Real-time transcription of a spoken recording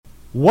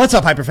What's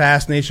up,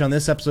 Hyperfast Nation? On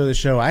this episode of the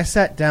show, I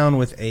sat down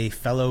with a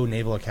fellow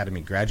Naval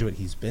Academy graduate.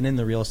 He's been in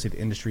the real estate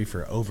industry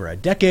for over a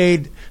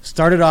decade.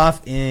 Started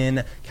off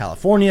in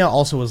California,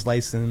 also was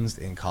licensed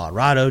in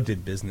Colorado,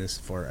 did business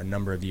for a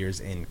number of years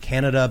in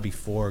Canada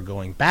before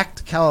going back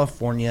to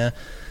California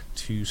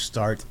to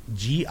start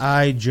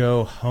G.I.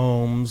 Joe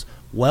Homes.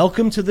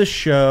 Welcome to the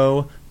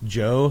show,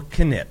 Joe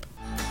Knipp.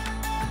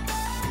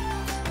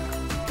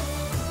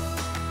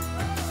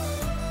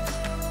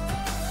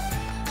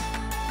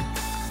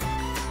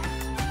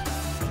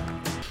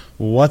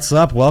 What's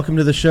up? Welcome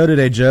to the show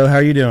today, Joe. How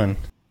are you doing?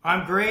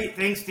 I'm great.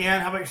 Thanks,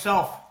 Dan. How about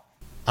yourself?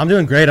 I'm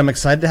doing great. I'm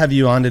excited to have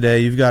you on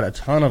today. You've got a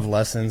ton of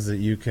lessons that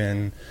you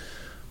can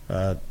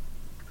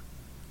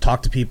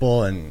talk to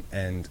people and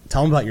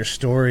tell them about your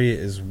story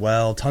as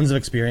well. Tons of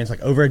experience,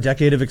 like over a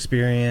decade of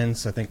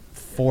experience. I think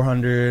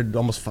 400,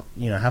 almost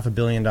 $500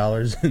 million,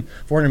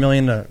 $400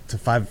 million to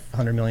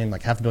 $500 million,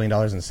 like $500 million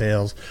in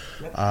sales.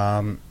 Yep.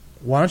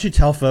 Why don't you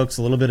tell folks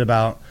a little bit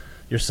about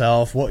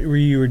yourself, what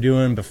you were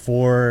doing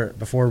before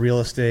real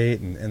estate,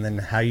 and then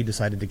how you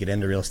decided to get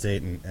into real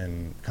estate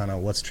and kind of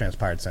what's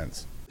transpired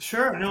since?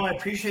 Sure. No, I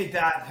appreciate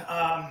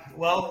that.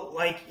 Well,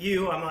 like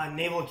you, I'm a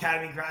Naval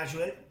Academy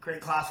graduate, great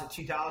class of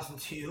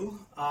 2002.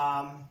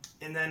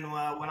 And then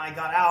when I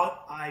got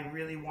out, I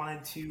really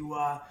wanted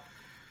to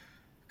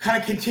kind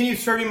of continue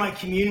serving my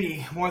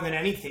community more than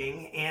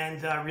anything.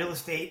 And real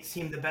estate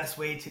seemed the best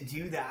way to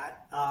do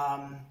that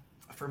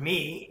for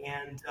me.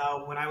 And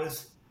when I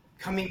was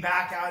coming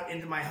back out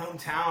into my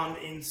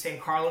hometown in San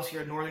Carlos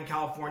here in Northern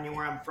California,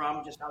 where I'm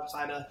from, just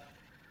outside of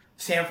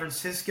San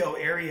Francisco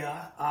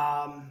area,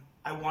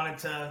 I wanted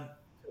to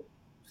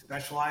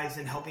specialize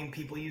in helping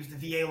people use the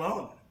VA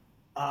loan.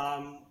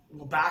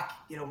 Well, back,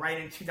 right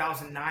in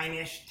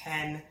 2009-ish,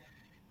 10,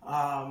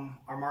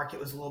 our market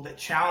was a little bit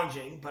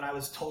challenging, but I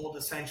was told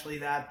essentially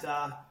that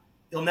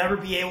you'll never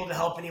be able to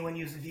help anyone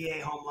use the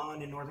VA home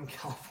loan in Northern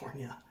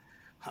California.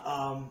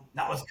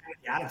 That was kind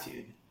of the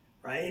attitude,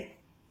 right?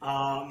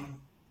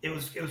 It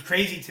was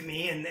crazy to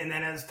me. And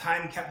then as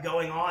time kept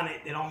going on,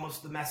 it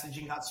almost, the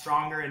messaging got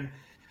stronger. And,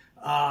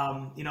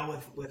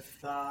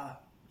 with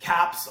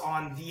caps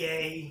on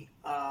VA,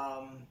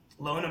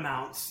 loan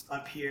amounts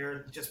up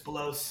here, just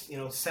below,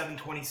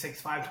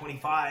 726,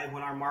 525,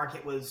 when our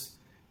market was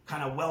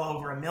kind of well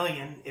over $1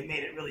 million, it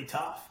made it really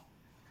tough.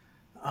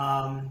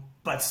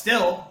 But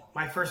still,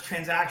 my first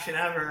transaction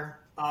ever,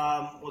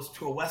 was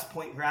to a West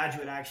Point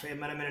graduate. Actually, I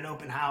met him in an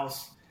open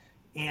house,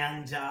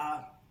 and,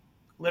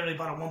 literally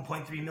bought a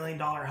 $1.3 million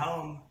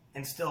home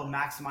and still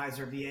maximize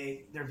their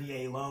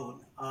VA loan.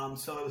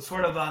 So it was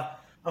sort of a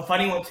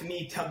funny one to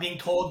me, being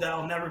told that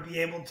I'll never be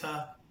able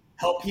to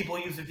help people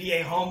use a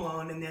VA home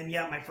loan. And then,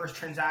 my first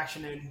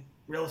transaction in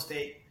real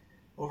estate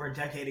over a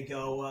decade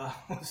ago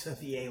was a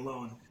VA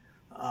loan.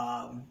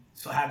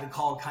 So I had to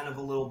call kind of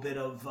a little bit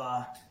of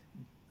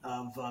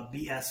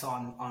BS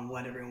on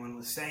what everyone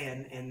was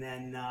saying. And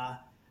then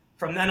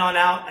from then on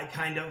out, I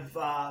kind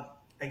of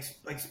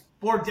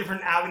explored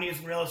different avenues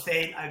in real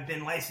estate. I've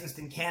been licensed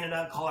in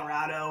Canada,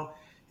 Colorado,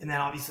 and then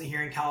obviously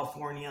here in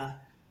California.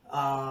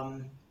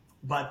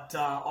 But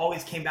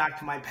always came back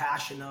to my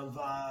passion of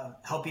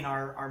helping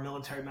our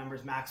military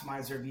members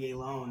maximize their VA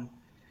loan.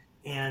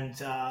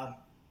 And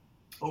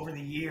over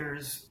the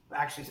years,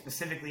 actually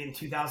specifically in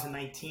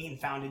 2019,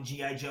 founded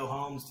G.I. Joe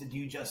Homes to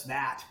do just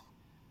that.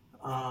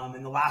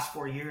 And the last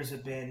 4 years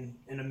have been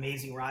an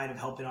amazing ride of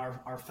helping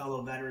our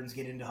fellow veterans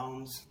get into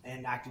homes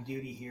and active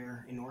duty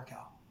here in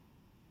NorCal.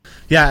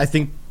 Yeah, I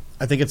think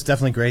it's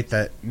definitely great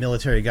that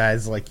military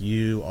guys like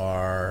you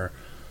are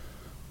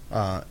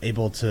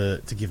able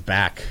to give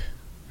back,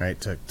 right,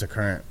 to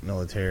current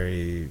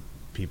military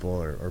people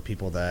or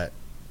people that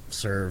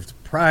served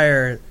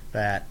prior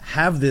that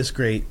have this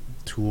great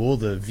tool,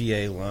 the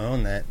VA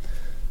loan, that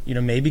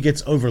maybe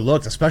gets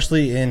overlooked,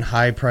 especially in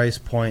high price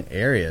point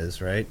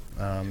areas, right?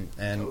 And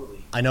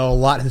totally. I know a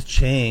lot has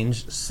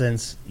changed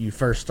since you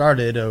first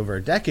started over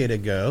a decade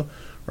ago,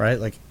 right?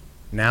 Like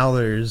now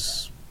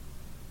there's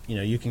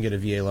you can get a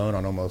VA loan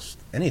on almost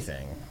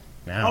anything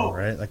now,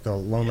 right? Like the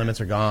loan limits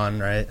are gone,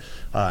 right?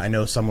 I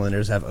know some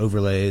lenders have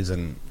overlays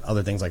and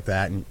other things like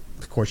that, and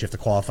of course you have to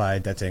qualify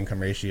debt to income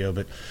ratio.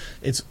 But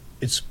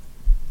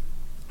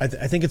I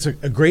think it's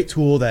a great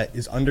tool that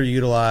is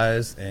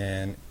underutilized,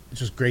 and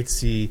it's just great to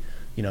see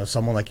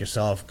someone like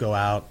yourself go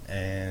out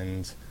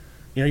and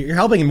you're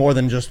helping in more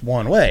than just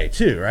one way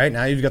too, right?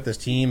 Now you've got this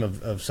team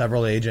of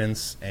several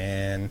agents,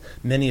 and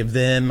many of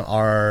them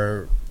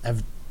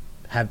have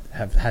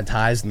had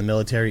ties in the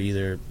military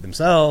either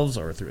themselves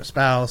or through a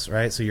spouse,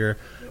 right? So you're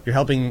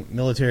helping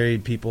military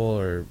people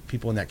or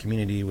people in that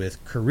community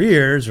with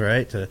careers,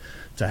 right? To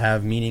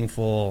have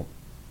meaningful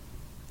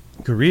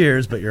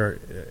careers, but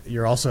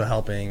you're also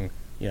helping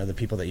the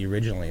people that you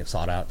originally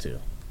sought out to.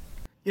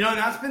 And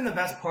that's been the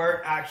best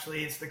part,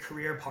 actually. It's the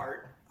career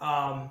part.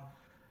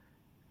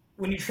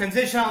 When you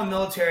transition out of the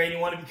military and you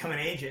want to become an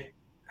agent,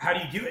 how do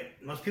you do it?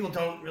 Most people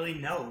don't really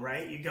know,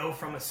 right? You go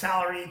from a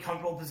salary,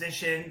 comfortable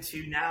position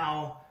to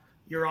now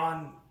you're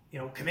on,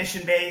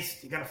 commission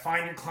based. You got to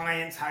find your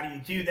clients. How do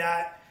you do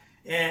that?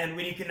 And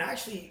when you can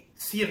actually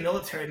see a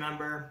military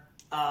member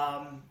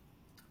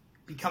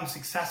become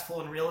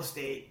successful in real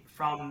estate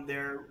from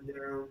their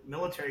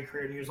military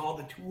career and use all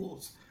the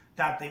tools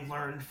that they've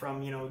learned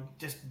from,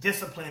 just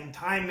discipline,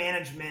 time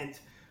management,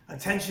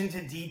 attention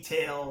to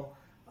detail,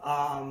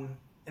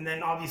 and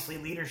then obviously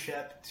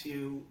leadership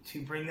to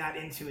bring that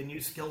into a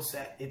new skill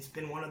set. It's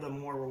been one of the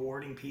more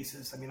rewarding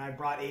pieces. I mean, I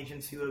brought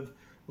agents who have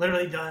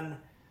literally done,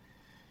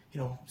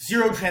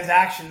 zero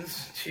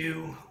transactions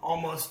to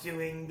almost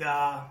doing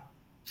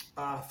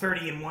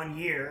 30 in 1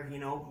 year,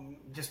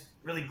 just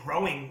really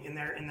growing in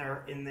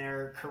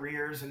their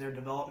careers and their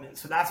development.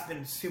 So that's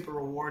been super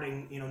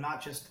rewarding,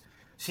 not just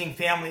seeing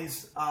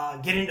families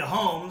get into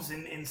homes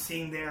and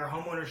seeing their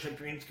home ownership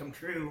dreams come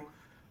true,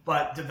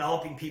 but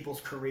developing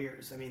people's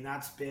careers. I mean,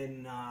 that's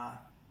been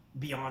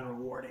beyond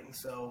rewarding.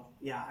 So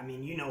yeah, I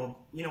mean, you know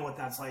what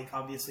that's like,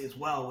 obviously, as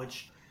well,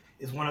 which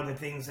is one of the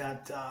things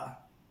that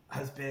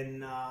has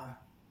been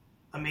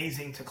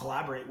amazing to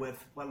collaborate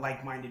with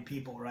like-minded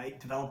people, right?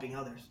 Developing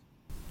others.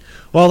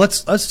 Well,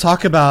 let's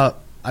talk about,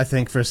 I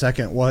think, for a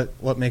second,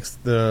 what makes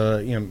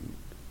the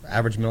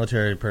average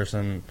military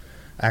person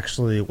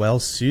actually well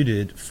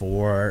suited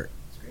for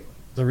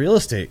the real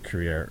estate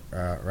career,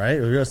 right?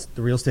 The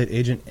real estate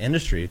agent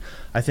industry.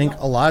 I think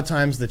a lot of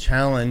times the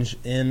challenge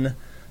in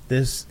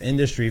this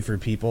industry for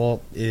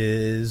people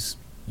is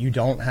you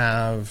don't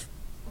have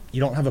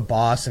a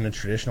boss in a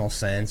traditional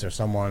sense, or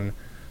someone,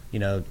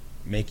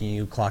 making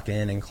you clock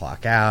in and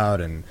clock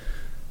out and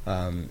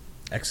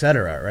et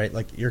cetera, right?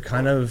 Like you're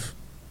kind of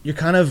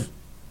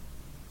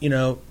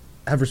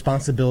have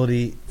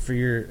responsibility for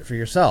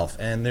yourself,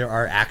 and there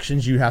are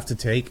actions you have to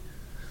take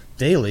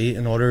daily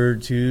in order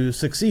to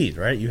succeed,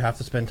 right? You have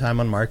to spend time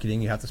on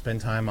marketing, you have to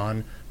spend time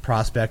on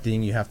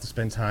prospecting, you have to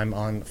spend time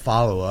on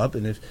follow-up,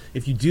 and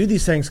if you do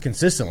these things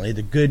consistently,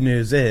 the good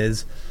news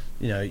is,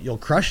 you'll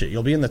crush it.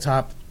 You'll be in the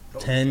top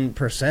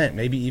 10%,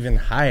 maybe even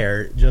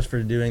higher, just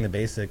for doing the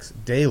basics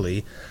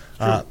daily.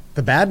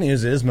 The bad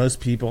news is most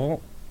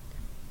people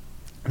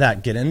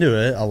that get into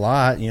it a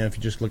lot, if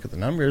you just look at the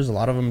numbers, a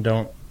lot of them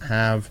don't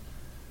have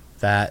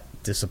that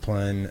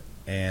discipline.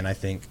 And I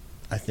think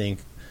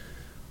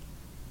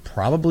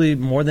probably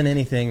more than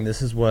anything,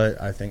 this is what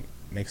I think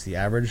makes the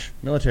average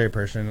military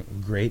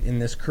person great in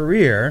this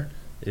career,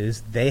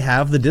 is they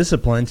have the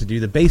discipline to do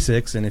the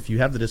basics. And if you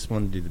have the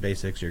discipline to do the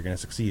basics, you're going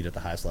to succeed at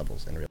the highest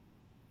levels in real.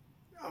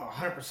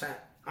 100%.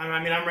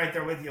 I mean, I'm right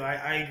there with you.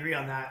 I agree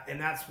on that. And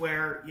that's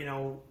where,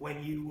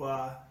 when you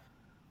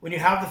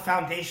have the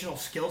foundational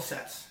skill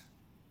sets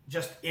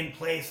just in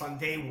place on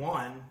day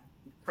one,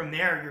 from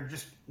there,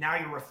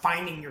 you're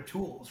refining your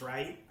tools,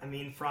 right? I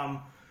mean,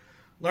 from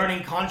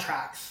learning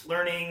contracts,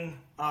 learning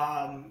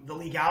the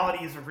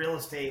legalities of real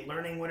estate,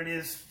 learning what it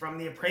is from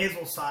the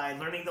appraisal side,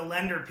 learning the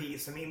lender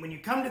piece. I mean, when you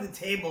come to the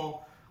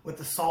table with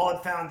the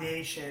solid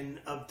foundation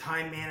of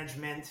time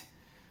management,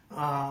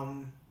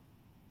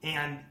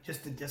 and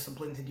just the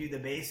discipline to do the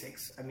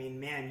basics, I mean,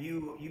 man,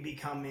 you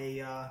become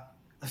a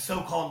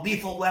so-called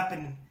lethal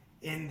weapon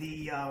in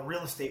the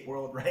real estate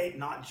world, right?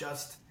 Not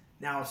just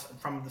now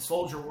from the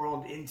soldier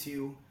world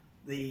into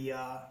the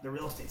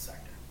real estate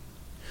sector.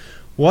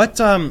 What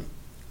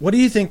do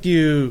you think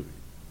you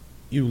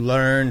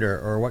learned,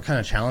 or what kind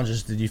of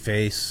challenges did you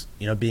face,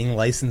 being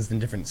licensed in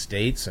different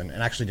states and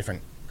actually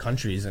different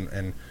countries,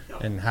 and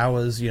how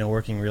was,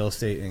 working real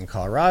estate in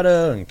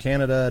Colorado and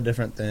Canada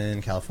different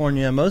than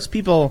California? Most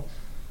people,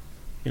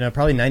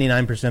 probably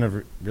 99%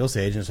 of real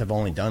estate agents have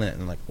only done it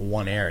in like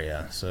one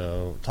area.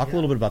 So talk a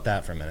little bit about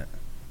that for a minute.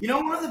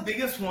 One of the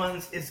biggest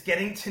ones is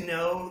getting to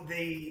know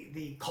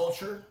the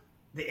culture,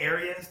 the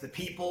areas, the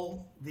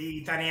people,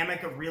 the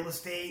dynamic of real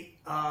estate.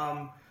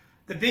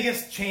 The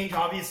biggest change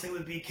obviously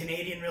would be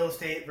Canadian real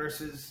estate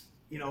versus,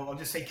 I'll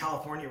just say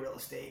California real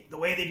estate. The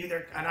way they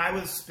do and I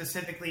was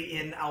specifically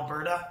in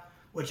Alberta,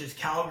 which is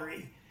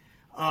Calgary.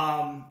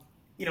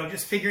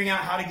 Just figuring out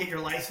how to get your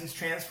license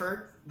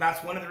transferred.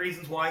 That's one of the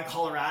reasons why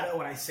Colorado,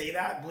 when I say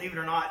that, believe it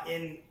or not,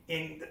 in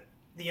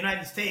the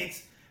United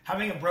States,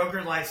 having a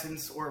broker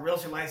license or a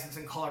realtor license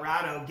in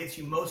Colorado gets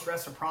you most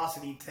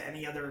reciprocity to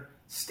any other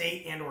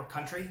state and or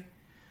country.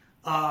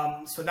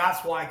 So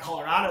that's why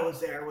Colorado was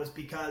there, was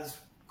because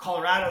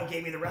Colorado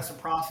gave me the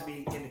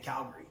reciprocity into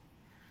Calgary.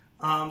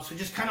 So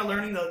just kind of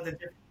learning the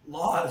different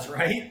laws,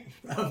 right,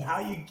 of how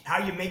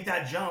you make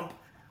that jump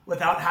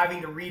without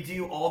having to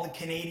redo all the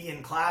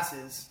Canadian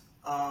classes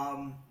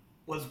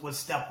was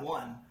step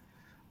one.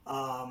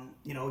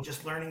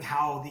 Just learning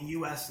how the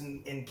U.S.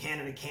 and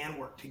Canada can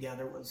work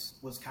together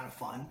was kind of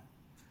fun.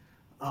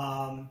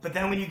 But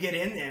then when you get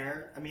in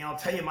there, I mean, I'll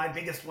tell you, my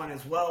biggest one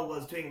as well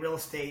was doing real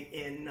estate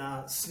in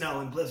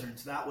snow and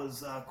blizzards. That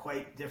was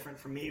quite different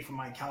for me from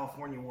my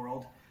California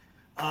world.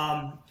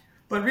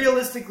 But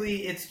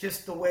realistically, it's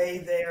just the way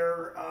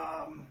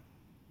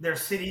their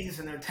cities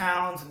and their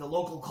towns and the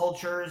local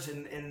cultures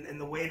and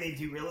the way they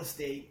do real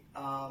estate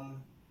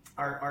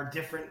are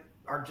different,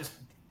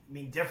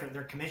 different.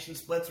 Their commission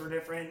splits are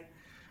different.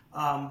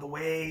 The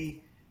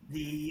way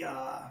the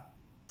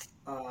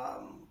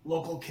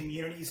local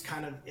communities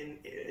kind of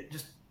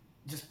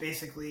just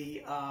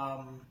basically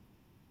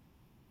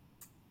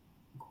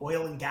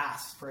oil and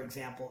gas, for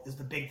example, is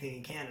the big thing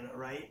in Canada,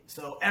 right?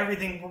 So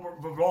everything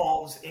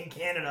revolves in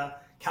Canada,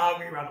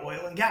 Calgary, around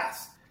oil and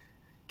gas.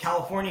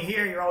 California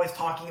here, you're always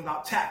talking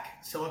about tech,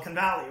 Silicon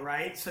Valley,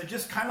 right? So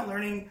just kind of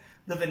learning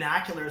the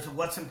vernaculars of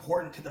what's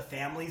important to the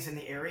families in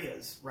the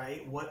areas,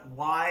 right?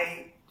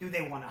 Why do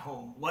they want a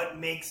home? What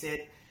makes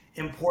it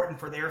important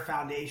for their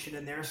foundation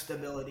and their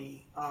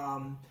stability?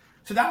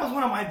 So that was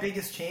one of my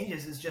biggest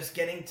changes, is just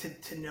getting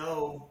to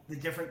know the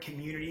different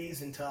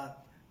communities and to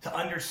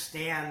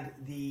understand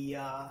the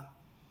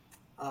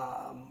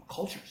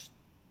cultures.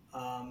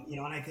 And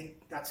I think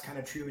that's kind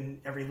of true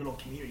in every little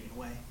community in a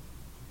way.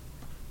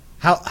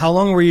 How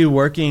long were you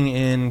working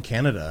in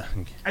Canada?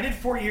 I did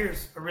 4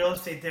 years of real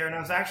estate there, and I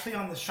was actually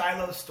on the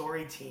Shiloh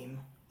Story team.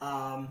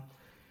 That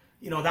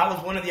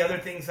was one of the other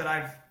things that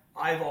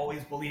I've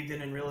always believed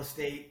in real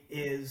estate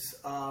is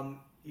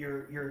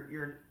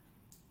you're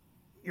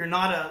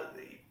not a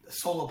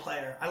solo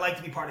player. I like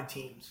to be part of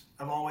teams.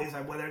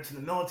 Whether it's in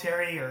the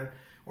military or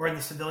in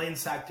the civilian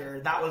sector,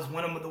 that was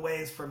one of the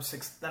ways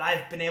that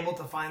I've been able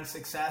to find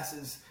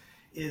success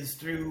is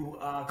through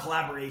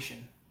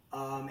collaboration.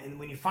 And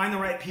when you find the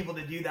right people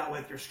to do that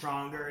with, you're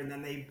stronger, and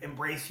then they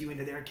embrace you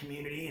into their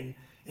community,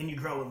 and you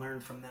grow and learn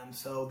from them.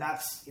 So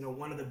that's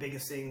one of the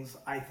biggest things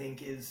I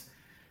think is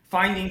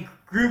finding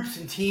groups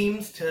and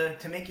teams to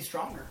make you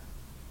stronger.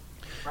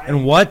 Right?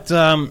 And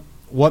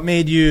what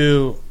made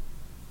you,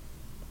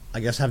 I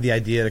guess, have the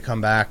idea to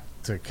come back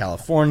to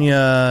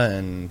California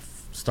and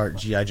start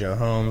G.I. Joe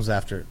Homes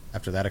after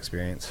that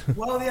experience?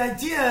 Well, the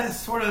idea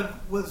sort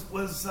of was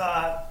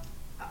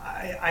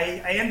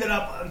I ended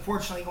up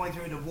unfortunately going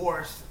through a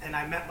divorce, and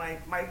I met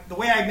the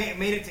way I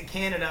made it to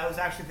Canada. I was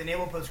actually at the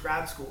Naval Post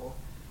grad school,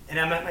 and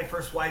I met my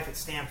first wife at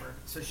Stanford.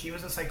 So she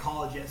was a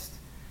psychologist,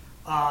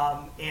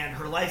 and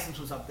her license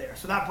was up there.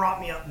 So that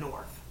brought me up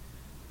north.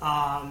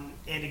 And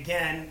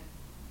again,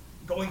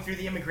 going through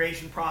the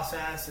immigration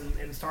process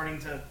and starting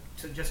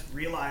to just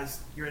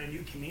realize you're in a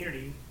new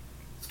community.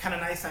 It's kind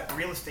of nice that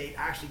real estate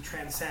actually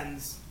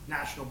transcends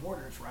national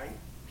borders, right?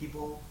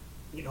 People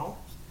need homes.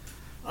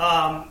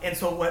 And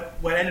so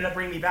what ended up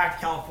bringing me back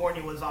to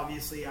California was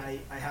obviously I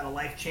had a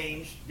life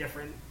change,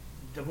 different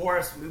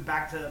divorce, moved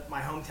back to my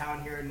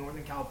hometown here in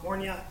Northern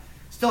California,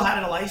 still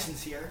had a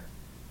license here,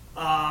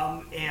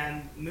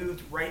 and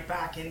moved right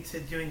back into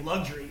doing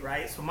luxury,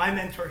 right? So my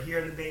mentor here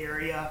in the Bay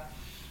Area,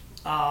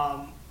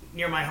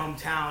 near my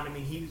hometown,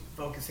 he's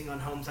focusing on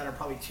homes that are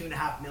probably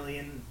 $2.5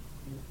 million,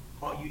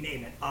 you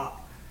name it,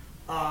 up.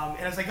 And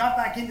as I got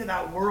back into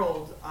that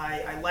world,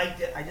 I liked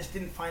it. I just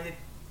didn't find it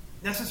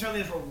necessarily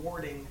as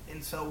rewarding.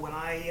 And so when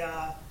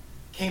I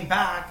came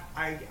back,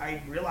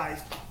 I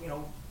realized,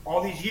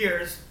 all these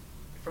years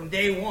from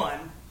day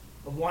one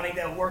of wanting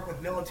to work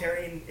with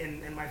military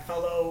and my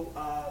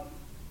fellow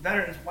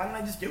veterans, why don't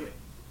I just do it?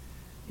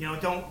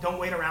 Don't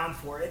wait around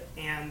for it.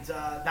 And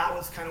that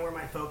was kind of where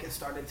my focus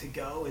started to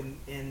go,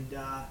 and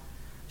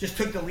just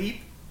took the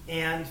leap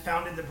and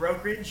founded the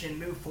brokerage and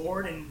moved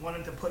forward and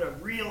wanted to put a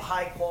real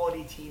high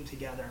quality team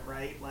together,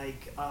 right?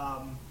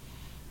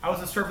 I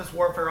was a surface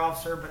warfare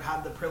officer, but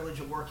had the privilege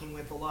of working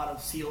with a lot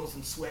of SEALs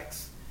and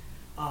SWCS.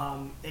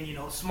 And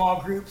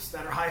small groups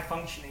that are high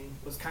functioning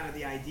was kind of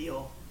the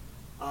ideal.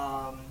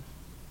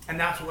 And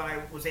that's what I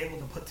was able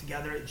to put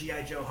together at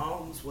G.I. Joe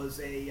Homes.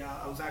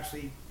 I was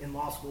actually in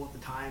law school at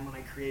the time when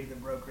I created the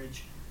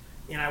brokerage,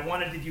 and I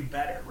wanted to do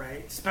better,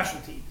 right?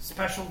 Specialty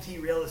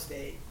real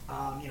estate.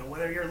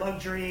 Whether you're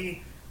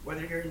luxury,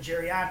 whether you're in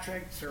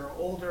geriatrics or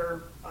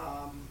older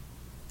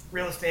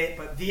real estate,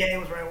 but VA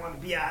was where I wanted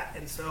to be at,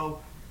 and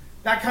so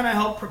that kind of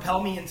helped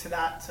propel me into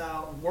that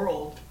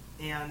world.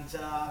 And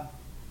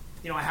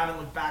I haven't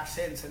looked back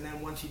since. And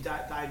then once you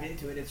dive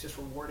into it, it's just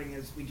rewarding,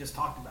 as we just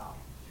talked about.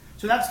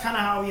 So that's kind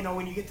of how,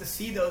 when you get to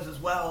see those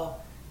as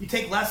well, you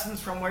take lessons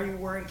from where you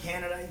were in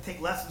Canada, you take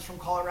lessons from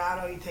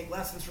Colorado, you take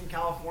lessons from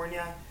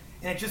California,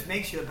 and it just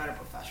makes you a better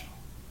professional.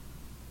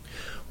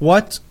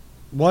 What's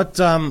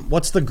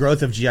the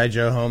growth of G.I.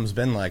 Joe Homes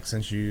been like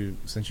since you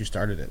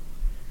started it?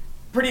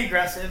 Pretty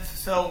aggressive.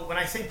 So when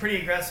I say pretty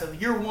aggressive,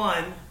 year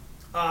one,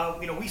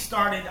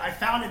 I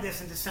founded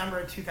this in December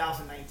of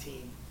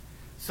 2019.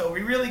 So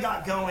we really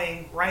got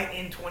going right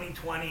in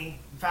 2020. In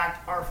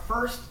fact, our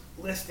first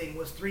listing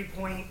was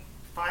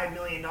 $3.5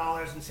 million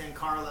in San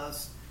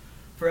Carlos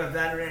for a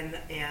veteran,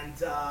 and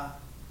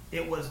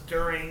it was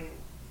during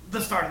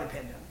the start of the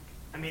pandemic.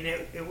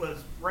 It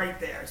was right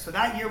there. So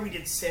that year we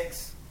did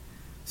 6.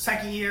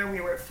 Second year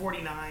we were at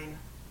 49.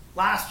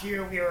 Last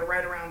year we were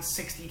right around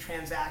 60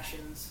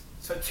 transactions.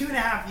 So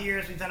 2.5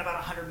 years we've done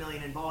about $100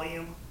 million in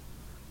volume.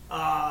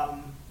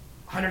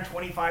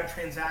 125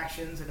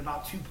 transactions and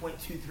about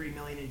 2.23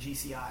 million in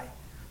GCI.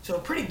 So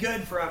pretty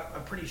good for a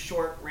pretty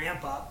short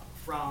ramp up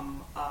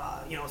from,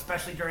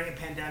 especially during a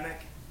pandemic,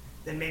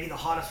 then maybe the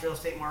hottest real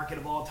estate market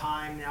of all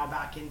time, now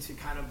back into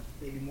kind of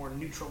maybe more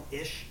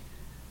neutral-ish.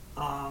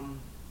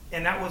 And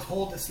that was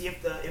hold to see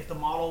if the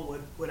model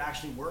would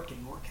actually work in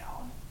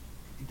NorCal, and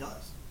it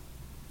does.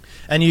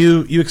 And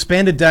you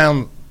expanded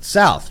down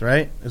south,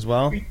 right, as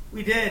well?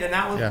 We did, and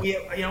that was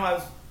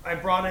Yeah. I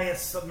brought a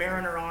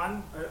Submariner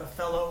on, a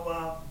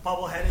fellow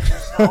bubblehead as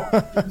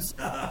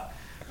yourself.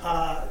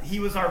 He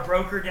was our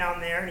broker down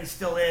there, and he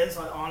still is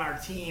on our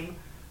team,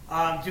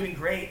 doing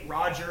great.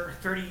 Roger,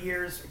 30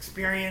 years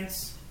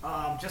experience,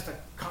 just a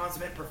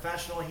consummate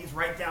professional. He's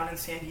right down in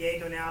San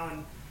Diego now,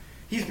 and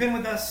he's been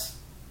with us,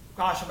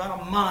 gosh,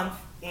 about a month,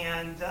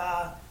 and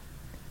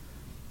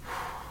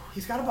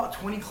he's got about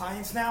 20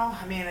 clients now.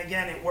 I mean,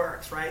 again, it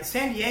works, right?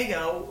 San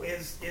Diego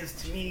is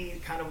to me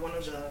kind of one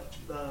of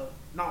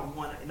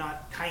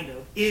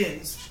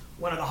is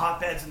one of the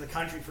hotbeds in the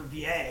country for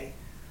VA.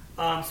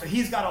 So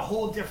he's got a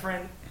whole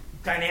different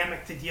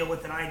dynamic to deal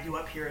with than I do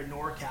up here in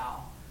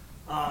NorCal.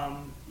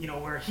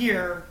 Where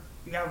here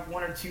you have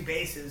one or two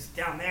bases.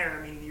 Down there,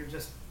 I mean,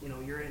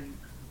 you're in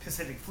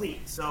Pacific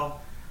Fleet. So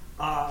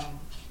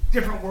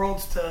different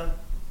worlds to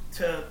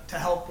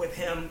help with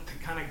him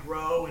to kind of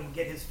grow and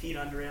get his feet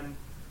under him.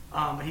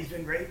 But he's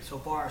been great so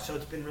far, so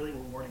it's been really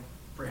rewarding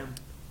for him.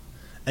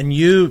 And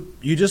you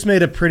just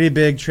made a pretty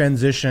big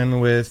transition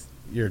with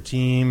your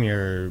team,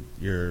 your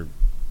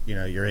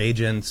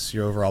agents,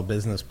 your overall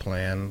business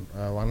plan.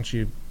 Why don't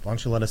you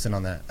let us in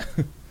on that?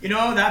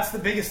 That's the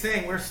biggest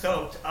thing. We're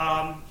stoked.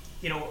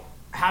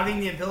 Having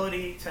the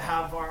ability to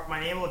have my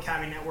Naval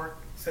Academy network,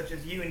 such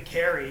as you and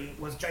Carrie,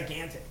 was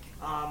gigantic.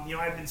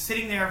 I've been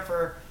sitting there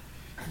for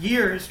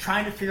years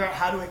trying to figure out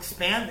how to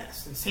expand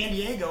this. In San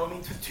Diego,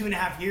 it took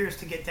 2.5 years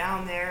to get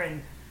down there.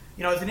 And,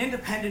 as an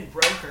independent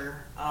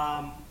broker,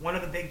 one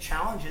of the big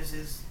challenges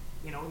is,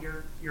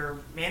 you're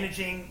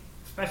managing,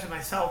 especially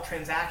myself,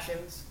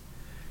 transactions.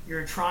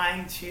 You're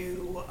trying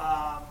to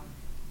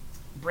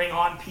bring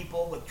on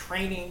people with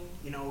training.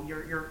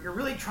 You're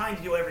really trying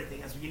to do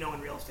everything, as you know,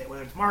 in real estate,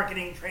 whether it's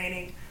marketing,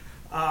 training,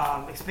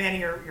 expanding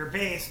your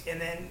base.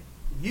 And then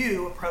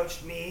you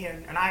approached me,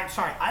 and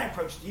I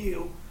approached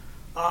you.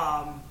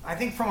 I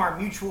think from our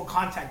mutual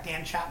contact,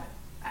 Dan Chapman,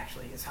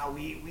 actually, is how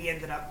we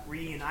ended up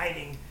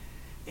reuniting.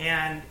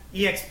 And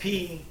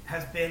EXP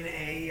has been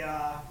a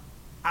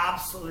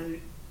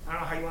absolute, I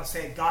don't know how you want to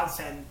say it,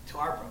 godsend to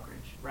our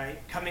brokerage, right?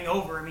 Coming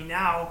over,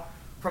 now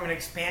from an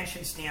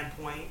expansion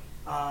standpoint,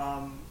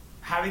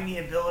 having the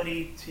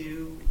ability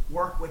to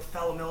work with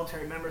fellow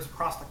military members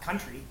across the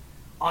country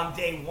on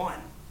day one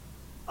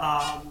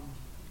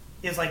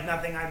is like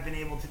nothing I've been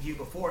able to do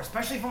before,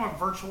 especially from a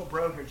virtual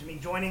brokerage.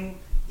 Joining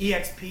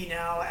EXP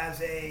now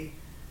as a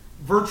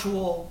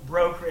virtual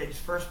brokerage,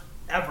 first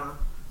ever.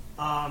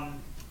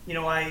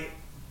 I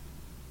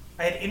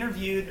had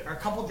interviewed a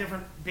couple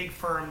different big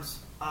firms,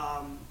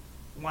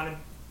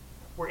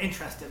 were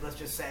interested, let's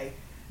just say,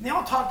 and they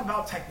all talked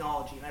about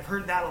technology, and I've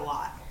heard that a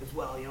lot as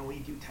well. We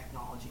do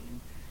technology, and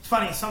it's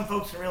funny. Some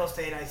folks in real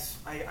estate,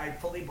 I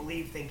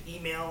fully think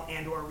email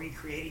and or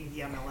recreating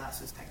the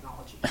MLS is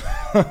technology.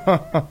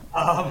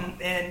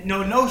 And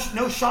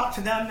no shock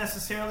to them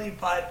necessarily,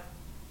 but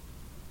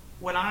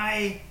when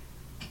I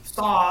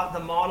saw the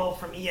model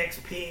from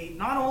EXP,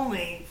 not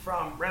only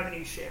from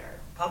revenue share,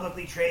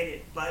 publicly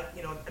traded, but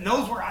and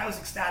those where I was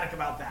ecstatic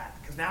about that,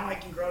 because now I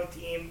can grow a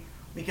team,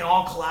 we can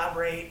all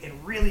collaborate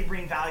and really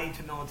bring value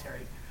to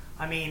military.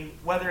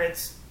 Whether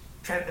it's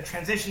a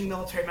transitioning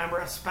military member,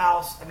 a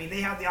spouse,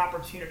 they have the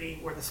opportunity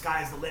where the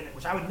sky's the limit,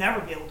 which I would never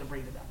be able to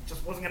bring to them. It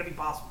just wasn't going to be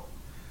possible.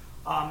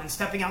 And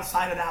stepping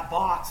outside of that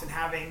box and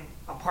having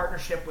a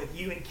partnership with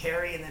you and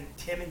Carrie, and then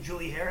Tim and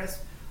Julie Harris,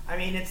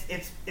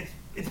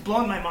 it's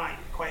blown my mind,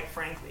 quite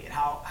frankly, at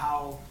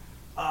how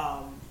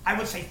I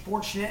would say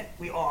fortunate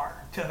we are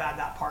to have had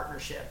that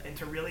partnership, and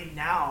to really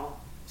now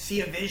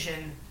see a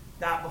vision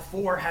that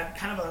before had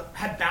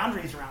had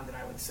boundaries around it,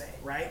 I would say,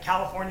 right?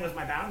 California was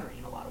my boundary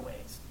in a lot of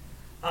ways.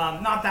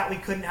 Not that we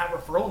couldn't have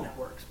referral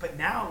networks, but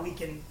now we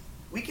can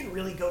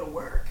really go to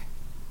work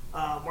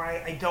where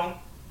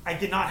I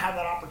did not have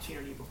that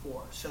opportunity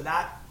before. So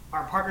that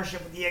our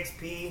partnership with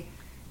EXP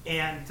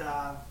and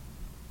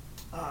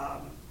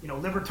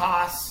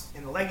Libertas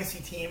and the legacy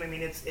team,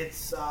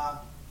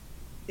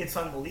 it's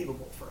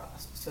unbelievable for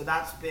us. So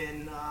that's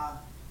been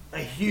a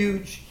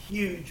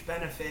huge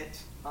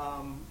benefit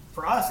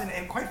for us,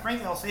 and quite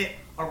frankly, I'll say it,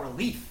 a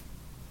relief.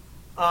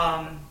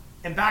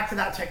 And back to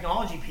that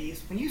technology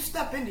piece, when you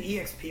step into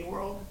EXP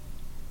world,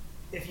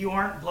 if you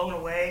aren't blown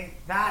away,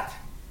 that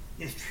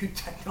is true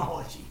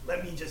technology.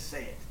 Let me just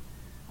say it.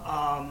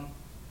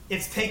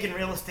 It's taken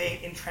real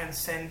estate and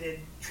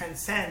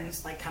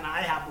transcends, like kind of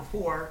I have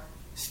before,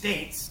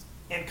 states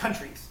and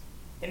countries.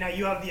 And now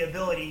you have the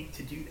ability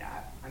to do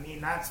that.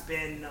 That's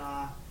been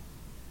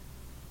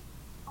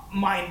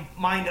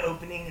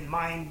mind-opening and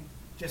mind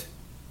just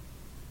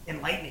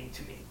enlightening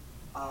to me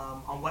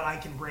on what I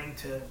can bring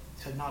to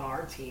not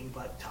our team,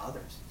 but to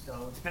others.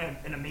 So it's been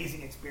an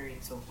amazing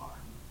experience so far.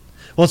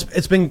 Well,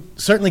 it's been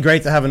certainly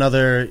great to have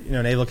another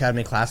Naval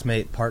Academy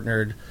classmate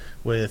partnered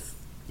with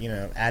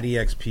at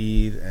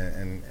EXP,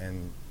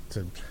 and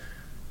to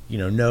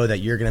know that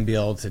you're going to be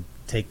able to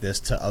take this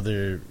to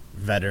other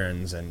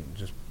veterans and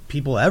just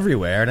people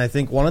everywhere. And I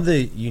think one of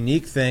the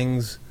unique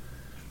things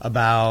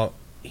about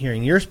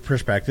hearing your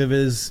perspective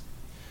is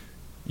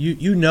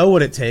you know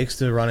what it takes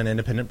to run an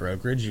independent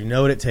brokerage. You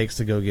know what it takes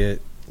to go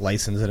get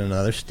licensed in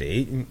another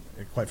state. And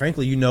quite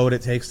frankly, you know what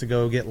it takes to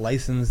go get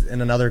licensed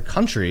in another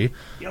country.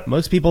 Yep.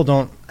 Most people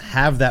don't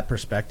have that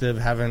perspective,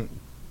 haven't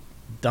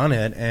done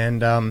it,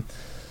 and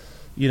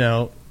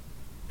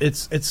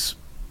it's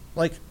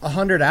like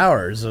 100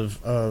 hours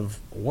of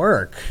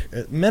work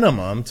at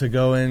minimum to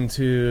go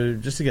into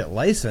just to get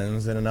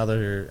licensed in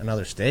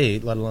another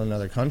state, let alone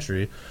another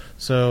country.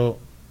 So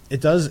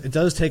it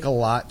does take a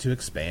lot to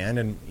expand,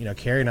 and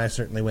Carrie and I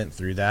certainly went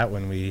through that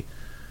when we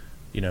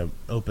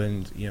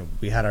opened.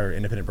 We had our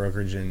independent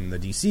brokerage in the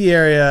D.C.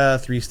 area,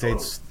 3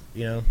 states,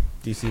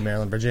 D.C.,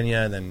 Maryland,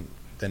 Virginia, and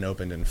then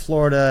opened in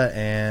Florida,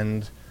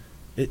 and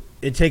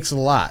it takes a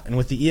lot. And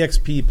with the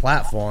EXP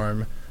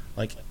platform,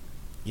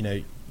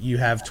 you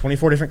have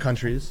 24 different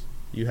countries.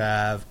 You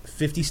have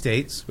 50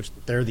 states, which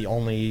they're the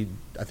only,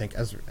 I think,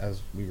 as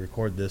we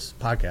record this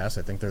podcast,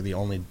 I think they're the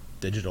only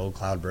digital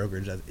cloud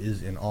brokerage that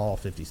is in all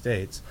 50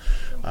 states.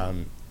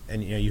 And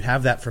you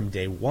have that from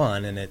day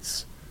one, and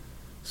it's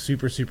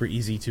super, super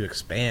easy to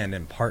expand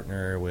and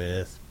partner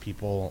with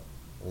people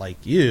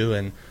like you.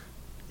 And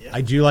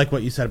I do like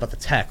what you said about the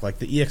tech. Like,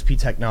 the EXP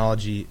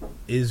technology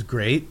is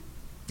great.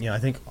 I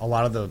think a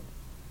lot of the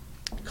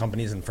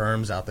companies and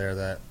firms out there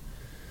that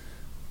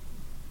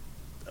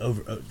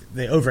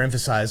they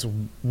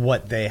overemphasize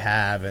what they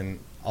have, and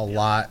a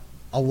lot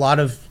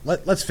of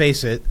let's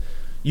face it,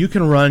 you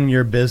can run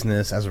your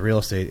business as a real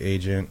estate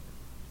agent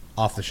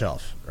off the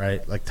shelf,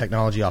 right? Like,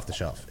 technology off the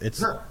shelf.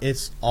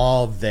 It's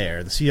all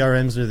there. The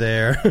CRMs are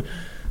there,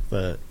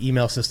 the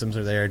email systems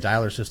are there,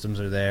 dialer systems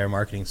are there,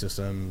 marketing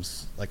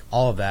systems, like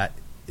all of that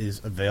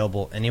is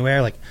available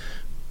anywhere. Like,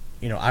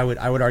 I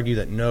would argue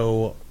that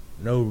no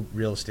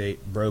real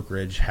estate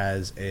brokerage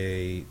has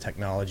a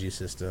technology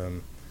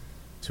system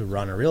to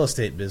run a real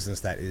estate business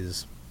that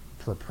is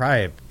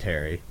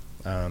proprietary.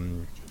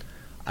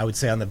 I would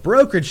say on the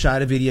brokerage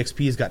side of it,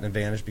 EXP has got an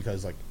advantage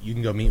because, like, you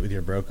can go meet with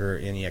your broker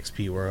in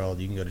EXP world,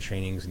 you can go to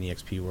trainings in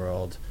EXP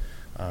world,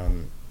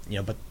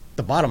 but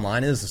the bottom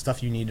line is the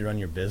stuff you need to run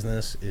your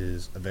business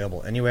is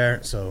available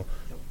anywhere. So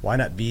why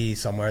not be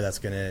somewhere that's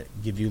going to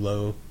give you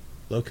low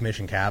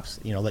commission caps,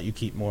 let you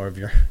keep more of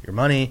your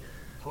money,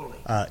 Totally.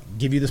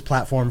 Give you this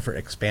platform for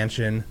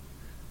expansion,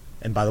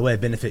 and by the way,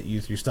 benefit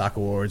you through stock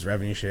awards,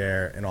 revenue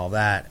share, and all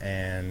that.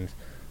 And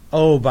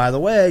oh, by the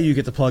way, you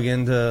get to plug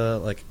into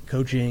like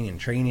coaching and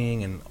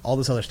training and all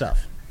this other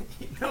stuff.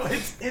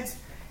 It's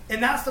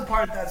and that's the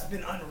part that's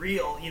been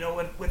unreal.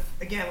 With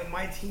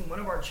my team, one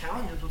of our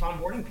challenges was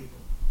onboarding people.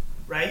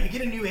 Right, you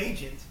get a new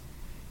agent,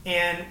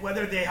 and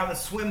whether they have a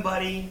swim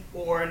buddy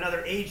or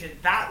another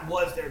agent, that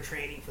was their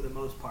training for the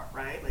most part.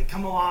 Right, like,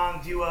 come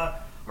along, do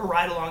a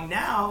ride along.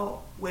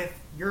 Now with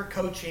your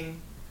coaching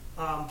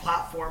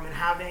platform and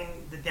having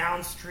the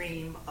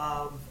downstream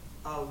of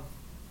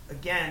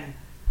again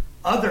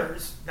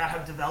others that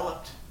have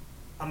developed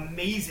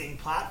amazing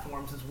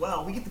platforms as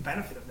well, we get the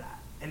benefit of that.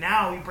 And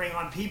now we bring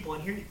on people,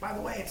 and here, by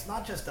the way, it's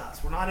not just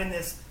us. We're not in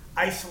this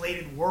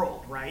isolated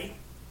world, right?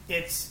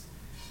 It's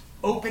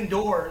open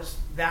doors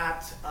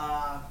that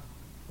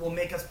will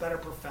make us better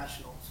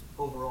professionals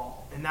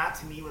overall. And that,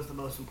 to me, was the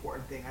most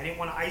important thing. I didn't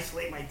want to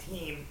isolate my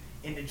team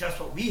into just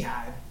what we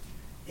had.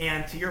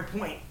 And to your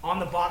point,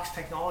 on-the-box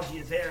technology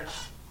is there.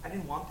 I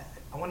didn't want that.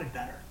 I wanted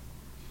better.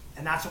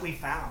 And that's what we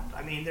found.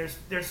 I mean, there's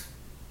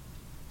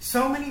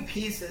so many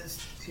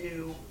pieces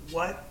to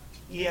what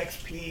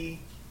EXP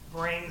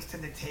brings to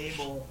the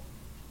table.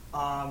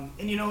 And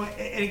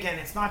again,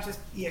 it's not just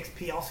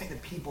EXP. I'll say the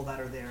people that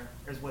are there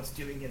is what's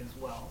doing it as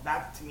well.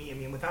 That, to me,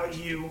 without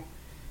you,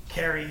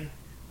 Carrie,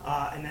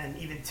 and then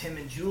even Tim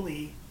and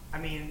Julie,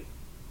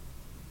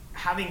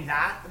 having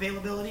that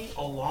availability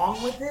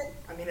along with it,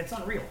 it's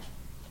unreal.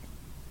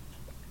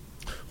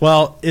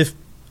 Well,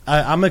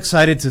 I'm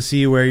excited to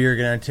see where you're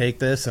going to take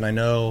this, and I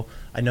know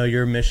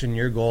your mission,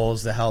 your goal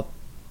is to help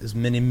as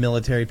many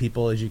military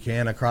people as you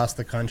can across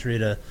the country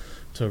to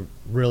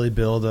really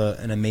build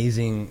an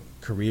amazing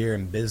career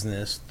and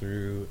business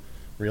through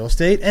real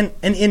estate, and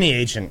any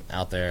agent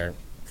out there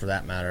for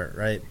that matter,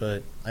 right?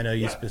 But I know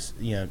you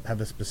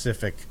have a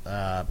specific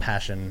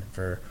passion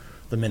for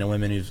the men and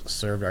women who've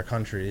served our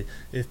country.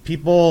 If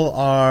people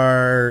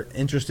are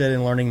interested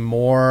in learning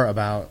more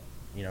about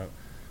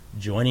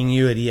joining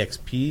you at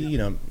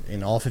EXP,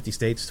 in all 50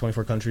 states,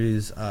 24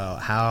 countries,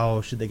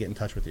 how should they get in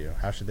touch with you?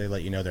 How should they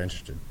let you know they're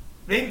interested?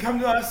 They can come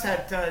to us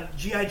at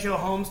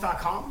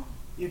gijohomes.com.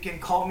 You can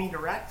call me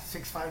direct,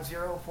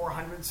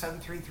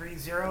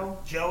 650-400-7330,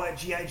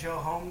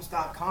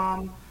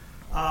 joe@gijohomes.com.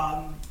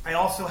 I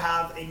also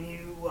have a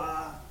new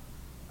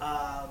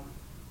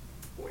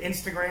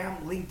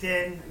Instagram,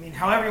 LinkedIn.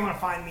 However you want to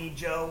find me,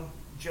 Joe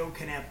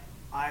Knipp.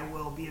 I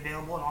will be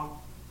available, and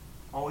I'll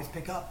always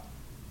pick up.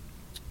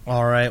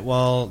 All right.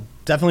 Well,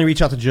 definitely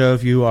reach out to Joe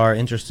if you are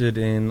interested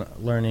in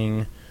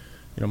learning,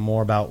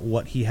 more about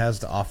what he has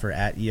to offer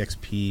at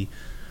EXP.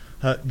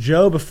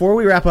 Joe, before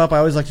we wrap up, I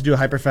always like to do a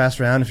hyper fast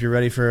round. If you're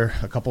ready for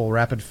a couple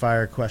rapid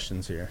fire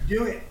questions here.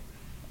 Do it.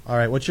 All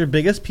right. What's your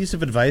biggest piece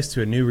of advice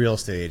to a new real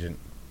estate agent?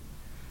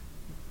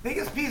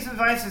 Biggest piece of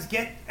advice is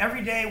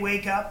every day,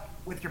 wake up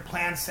with your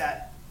plan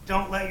set.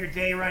 Don't let your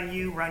day run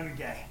you, run your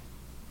day.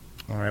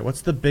 All right.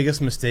 What's the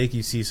biggest mistake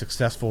you see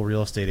successful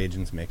real estate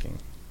agents making?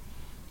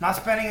 Not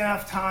spending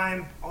enough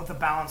time with a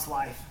balanced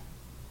life.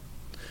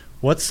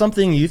 What's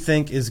something you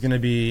think is going to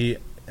be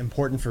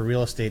important for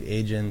real estate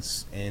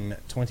agents in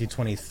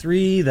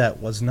 2023 that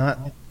was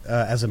not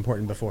as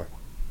important before?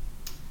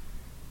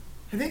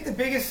 I think the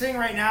biggest thing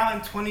right now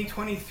in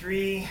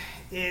 2023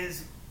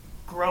 is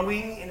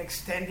growing and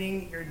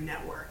extending your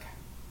network.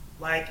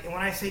 And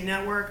when I say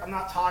network, I'm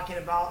not talking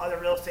about other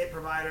real estate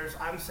providers.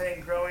 I'm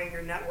saying growing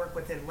your network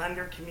within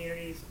lender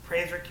communities,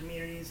 appraiser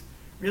communities,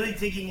 really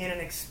digging in and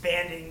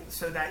expanding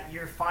so that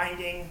you're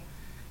finding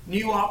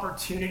new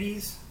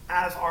opportunities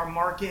as our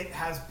market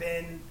has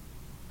been,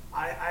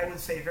 I would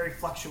say, very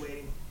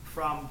fluctuating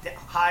from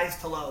highs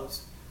to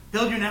lows.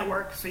 Build your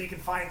network so you can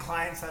find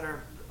clients that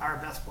are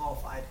best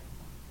qualified.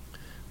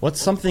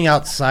 What's something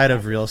outside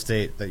of real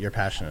estate that you're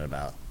passionate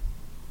about?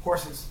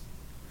 Horses.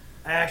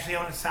 I actually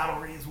own a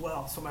saddlery as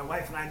well, so my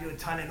wife and I do a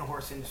ton in the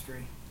horse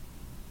industry.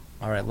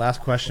 All right,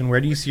 last question.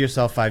 Where do you see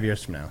yourself 5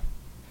 years from now?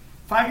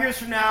 5 years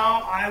from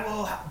now, I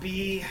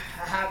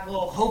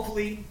will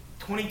hopefully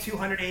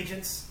 2,200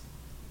 agents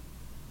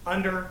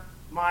under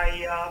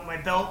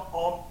my belt,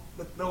 all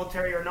with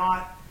military or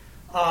not.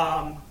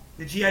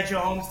 The G.I. Joe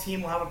Homes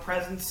team will have a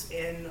presence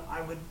in,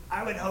 I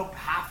would hope,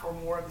 half or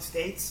more of the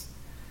states.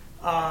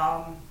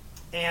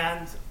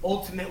 And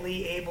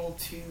ultimately able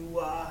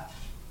to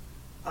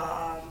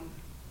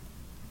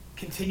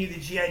continue the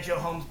G.I. Joe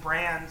Homes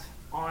brand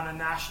on a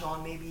national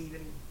and maybe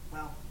even,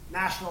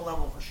 national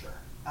level for sure.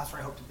 That's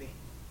where I hope to be.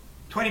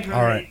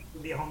 20%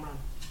 would be a home run.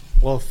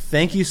 Well,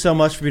 thank you so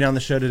much for being on the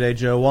show today,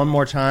 Joe. One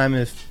more time,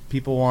 if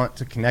people want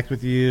to connect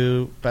with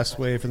you, best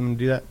way for them to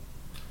do that?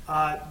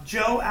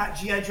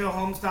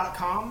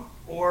 Joe@gijohomes.com,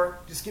 or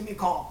just give me a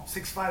call,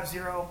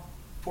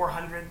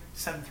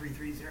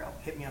 650-400-7330.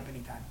 Hit me up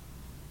anytime.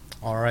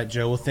 All right,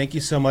 Joe. Well, thank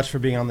you so much for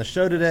being on the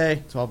show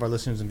today. To all of our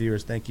listeners and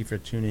viewers, thank you for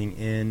tuning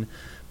in.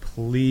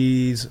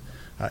 Please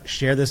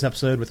share this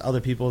episode with other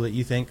people that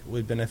you think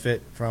would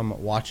benefit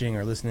from watching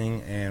or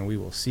listening, and we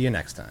will see you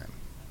next time.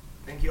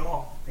 Thank you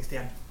all. Thanks,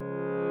 Dan.